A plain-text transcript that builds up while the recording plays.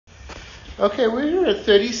Okay, we're here at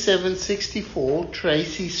 3764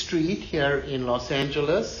 Tracy Street here in Los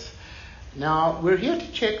Angeles. Now, we're here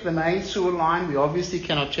to check the main sewer line. We obviously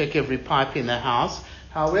cannot check every pipe in the house.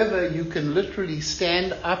 However, you can literally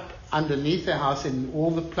stand up underneath the house and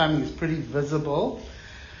all the plumbing is pretty visible.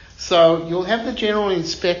 So you'll have the general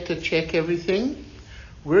inspector check everything.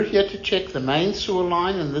 We're here to check the main sewer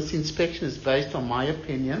line, and this inspection is based on my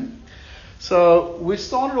opinion. So we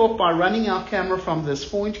started off by running our camera from this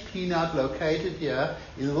 4-inch cleanout located here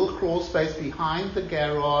in a little crawl space behind the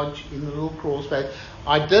garage in the little crawl space.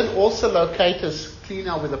 I did also locate a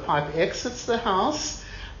cleanout where the pipe exits the house,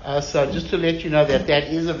 so just to let you know that that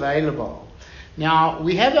is available. Now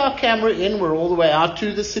we have our camera in, we're all the way out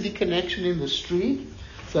to the city connection in the street.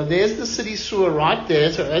 So there's the city sewer right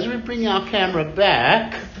there. So as we bring our camera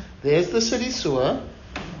back, there's the city sewer.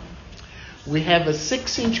 We have a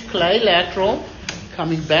 6-inch clay lateral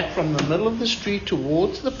coming back from the middle of the street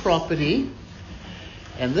towards the property.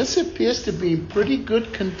 And this appears to be in pretty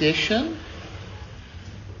good condition.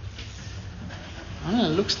 I don't know,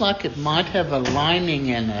 it looks like it might have a lining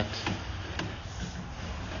in it.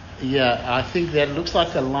 Yeah, I think that looks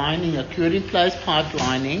like a lining, a cured-in-place pipe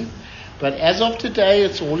lining. But as of today,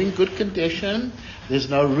 it's all in good condition. There's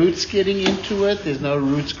no roots getting into it. There's no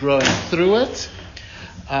roots growing through it.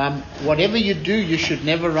 Whatever you do, you should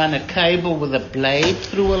never run a cable with a blade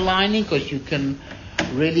through a lining because you can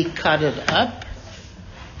really cut it up.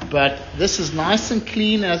 But this is nice and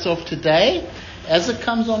clean as of today. As it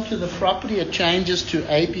comes onto the property, it changes to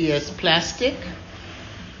ABS plastic.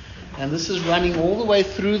 And this is running all the way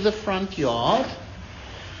through the front yard.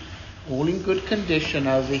 All in good condition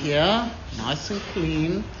over here. Nice and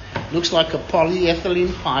clean. Looks like a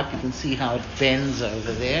polyethylene pipe. You can see how it bends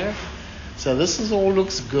over there. So this is all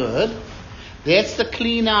looks good. That's the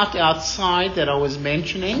clean out outside that I was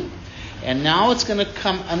mentioning. And now it's going to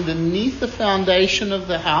come underneath the foundation of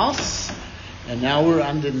the house. And now we're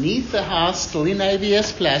underneath the house, still in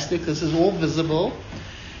ABS plastic. This is all visible.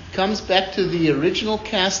 Comes back to the original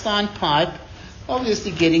cast iron pipe.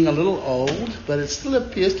 Obviously getting a little old, but it still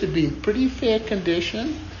appears to be in pretty fair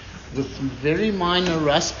condition with some very minor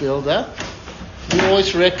rust buildup. We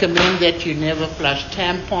always recommend that you never flush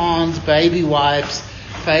tampons, baby wipes,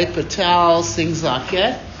 paper towels, things like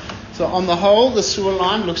that. So on the whole, the sewer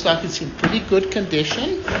line looks like it's in pretty good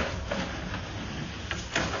condition.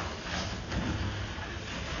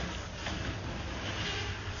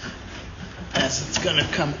 As it's going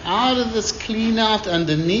to come out of this clean out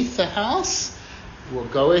underneath the house, we'll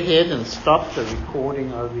go ahead and stop the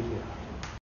recording over here.